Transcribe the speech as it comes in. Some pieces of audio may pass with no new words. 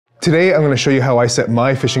Today I'm going to show you how I set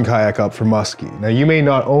my fishing kayak up for musky. Now you may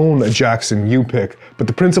not own a Jackson Yupik, but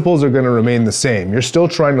the principles are going to remain the same. You're still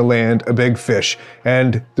trying to land a big fish,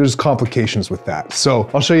 and there's complications with that.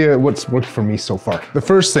 So I'll show you what's worked for me so far. The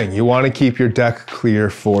first thing, you want to keep your deck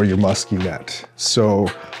clear for your musky net. So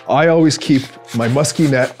I always keep my musky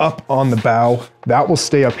net up on the bow. That will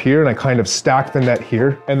stay up here, and I kind of stack the net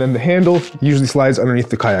here. And then the handle usually slides underneath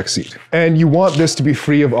the kayak seat. And you want this to be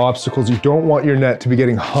free of obstacles. You don't want your net to be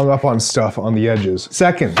getting hung up on stuff on the edges.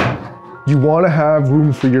 Second, you want to have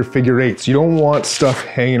room for your figure eights. You don't want stuff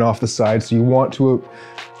hanging off the side, so you want to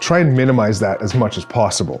try and minimize that as much as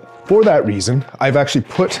possible. For that reason, I've actually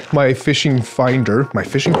put my fishing finder.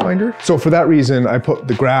 So for that reason, I put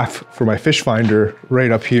the graph for my fish finder right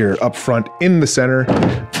up here, up front in the center,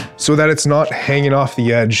 so that it's not hanging off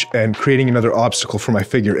the edge and creating another obstacle for my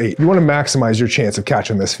figure eight. You want to maximize your chance of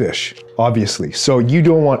catching this fish, obviously. So you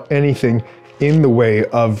don't want anything in the way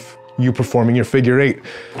of you performing your figure eight,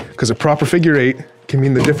 because a proper figure eight can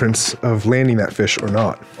mean the difference of landing that fish or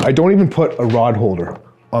not. I don't even put a rod holder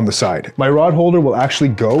on the side. My rod holder will actually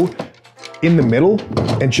go in the middle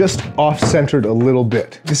and just off-centered a little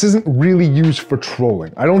bit. This isn't really used for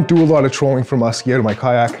trolling. I don't do a lot of trolling for musky out of my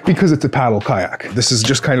kayak because it's a paddle kayak. This is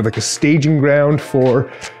just kind of like a staging ground for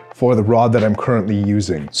the rod that I'm currently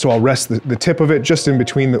using. So I'll rest the tip of it just in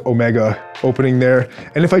between the omega opening there.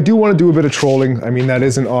 And if I do want to do a bit of trolling, I mean, that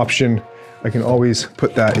is an option. I can always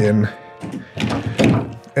put that in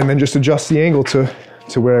and then just adjust the angle to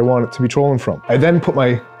where I want it to be trolling from. I then put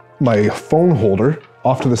my phone holder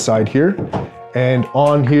off to the side here, and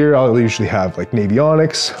on here I'll usually have like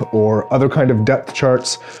navionics or other kind of depth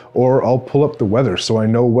charts, or I'll pull up the weather so I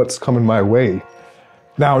know what's coming my way.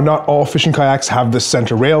 Now, not all fishing kayaks have this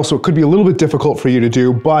center rail, so it could be a little bit difficult for you to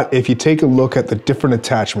do, but if you take a look at the different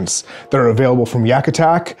attachments that are available from Yak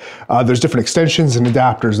Attack, there's different extensions and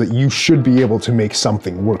adapters that you should be able to make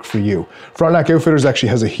something work for you. Frontenac Outfitters actually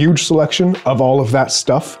has a huge selection of all of that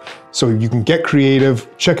stuff, so you can get creative,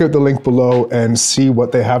 check out the link below and see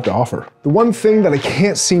what they have to offer. The one thing that I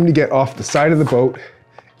can't seem to get off the side of the boat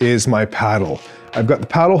is my paddle. I've got the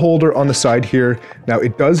paddle holder on the side here. Now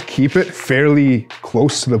it does keep it fairly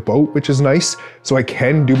close to the boat, which is nice. So I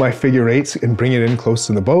can do my figure eights and bring it in close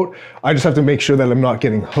to the boat. I just have to make sure that I'm not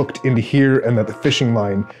getting hooked into here and that the fishing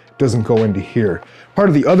line doesn't go into here. Part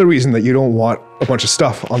of the other reason that you don't want a bunch of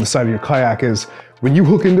stuff on the side of your kayak is when you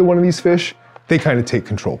hook into one of these fish, they kind of take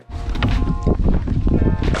control.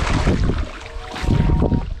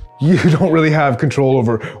 You don't really have control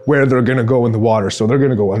over where they're gonna go in the water. So they're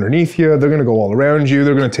gonna go underneath you, they're gonna go all around you,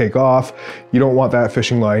 they're gonna take off. You don't want that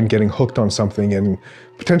fishing line getting hooked on something and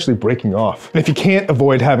potentially breaking off. And if you can't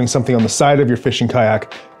avoid having something on the side of your fishing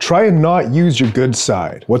kayak, try and not use your good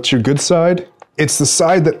side. What's your good side? It's the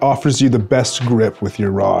side that offers you the best grip with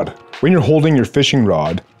your rod. When you're holding your fishing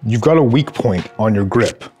rod, you've got a weak point on your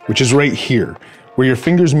grip, which is right here. Where your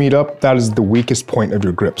fingers meet up, that is the weakest point of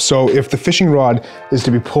your grip. So if the fishing rod is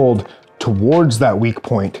to be pulled towards that weak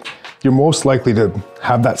point, you're most likely to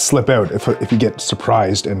have that slip out if you get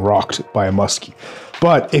surprised and rocked by a musky.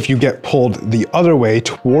 But if you get pulled the other way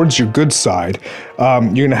towards your good side,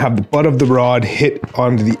 you're gonna have the butt of the rod hit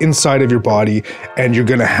onto the inside of your body, and you're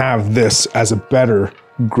gonna have this as a better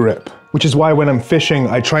grip. Which is why when I'm fishing,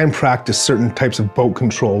 I try and practice certain types of boat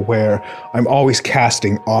control where I'm always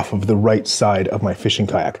casting off of the right side of my fishing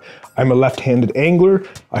kayak. I'm a left-handed angler.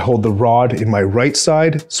 I hold the rod in my right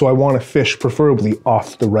side, so I want to fish preferably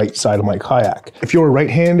off the right side of my kayak. If you're a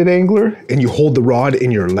right-handed angler and you hold the rod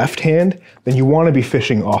in your left hand, then you want to be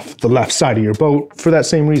fishing off the left side of your boat for that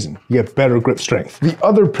same reason. You get better grip strength. The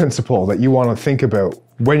other principle that you want to think about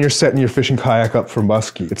when you're setting your fishing kayak up for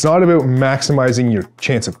musky, it's not about maximizing your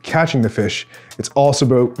chance of catching the fish, it's also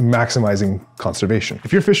about maximizing conservation.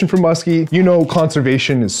 If you're fishing for musky, you know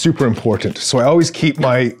conservation is super important. So I always keep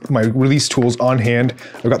my release tools on hand.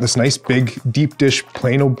 I've got this nice big deep dish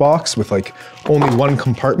Plano box with like only one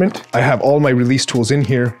compartment. I have all my release tools in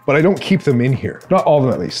here, but I don't keep them in here. Not all of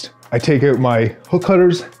them at least. I take out my hook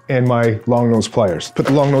cutters and my long nose pliers. Put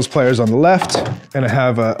the long nose pliers on the left, and I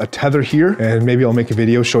have a tether here, and maybe I'll make a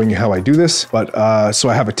video showing you how I do this. But so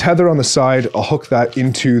I have a tether on the side. I'll hook that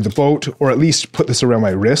into the boat, or at least put this around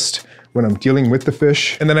my wrist when I'm dealing with the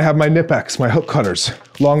fish. And then I have my Nipex, my hook cutters,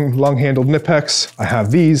 long-handled Nipex. I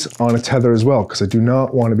have these on a tether as well, because I do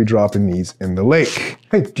not want to be dropping these in the lake.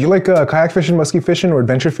 Hey, do you like kayak fishing, musky fishing, or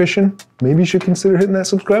adventure fishing? Maybe you should consider hitting that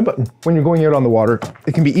subscribe button. When you're going out on the water,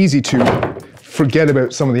 it can be easy to forget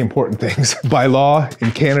about some of the important things. By law,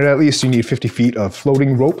 in Canada at least, you need 50 feet of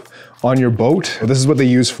floating rope on your boat. This is what they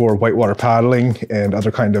use for whitewater paddling and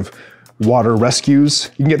other kind of water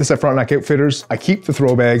rescues. You can get this at Frontenac Outfitters. I keep the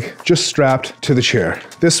throw bag just strapped to the chair.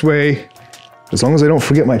 This way, as long as I don't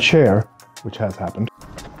forget my chair, which has happened.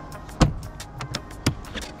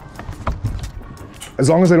 As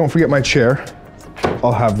long as I don't forget my chair,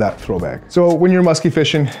 I'll have that throw bag. So when you're musky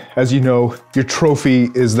fishing, as you know, your trophy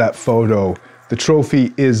is that photo. The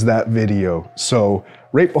trophy is that video. So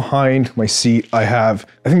right behind my seat, I have,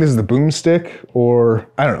 I think this is the boomstick, or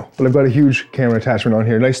I don't know, but I've got a huge camera attachment on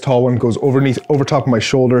here. Nice tall one, goes over top of my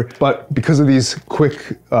shoulder. But because of these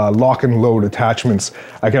quick lock and load attachments,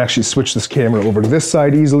 I can actually switch this camera over to this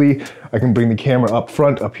side easily. I can bring the camera up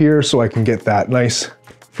front, up here, so I can get that nice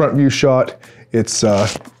front view shot. It's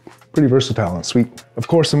pretty versatile and sweet. Of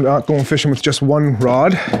course, I'm not going fishing with just one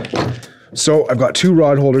rod. So I've got 2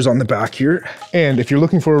 rod holders on the back here. And if you're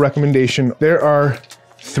looking for a recommendation, there are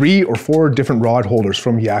 3 or 4 different rod holders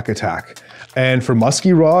from Yak Attack. And for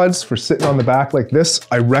musky rods, for sitting on the back like this,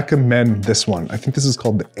 I recommend this one. I think this is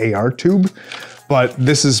called the AR tube, but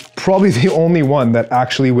this is probably the only one that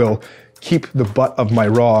actually will keep the butt of my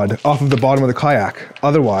rod off of the bottom of the kayak.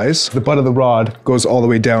 Otherwise, the butt of the rod goes all the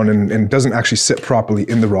way down and doesn't actually sit properly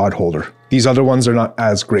in the rod holder. These other ones are not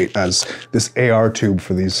as great as this AR tube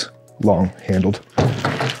for these long-handled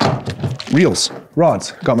reels.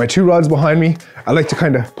 Rods. Got my 2 rods behind me. I like to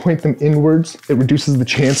kind of point them inwards. It reduces the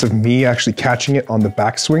chance of me actually catching it on the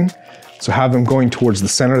backswing. So have them going towards the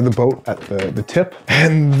center of the boat at the tip.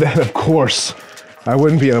 And then of course, I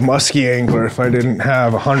wouldn't be a musky angler if I didn't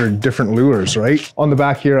have 100 different lures, right? On the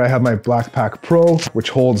back here, I have my Black Pack Pro,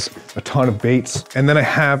 which holds a ton of baits. And then I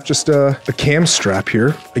have just a cam strap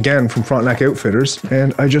here, again, from Frontenac Outfitters.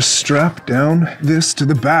 And I just strap down this to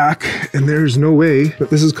the back, and there's no way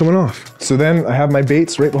that this is coming off. So then I have my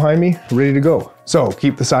baits right behind me, ready to go. So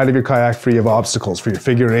keep the side of your kayak free of obstacles for your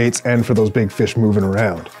figure 8s and for those big fish moving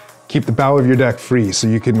around. Keep the bow of your deck free so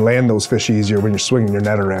you can land those fish easier when you're swinging your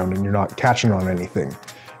net around and you're not catching on anything.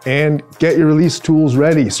 And get your release tools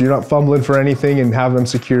ready so you're not fumbling for anything, and have them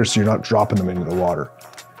secure so you're not dropping them into the water.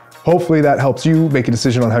 Hopefully that helps you make a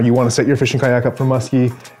decision on how you want to set your fishing kayak up for musky.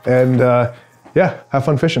 And yeah, have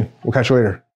fun fishing. We'll catch you later.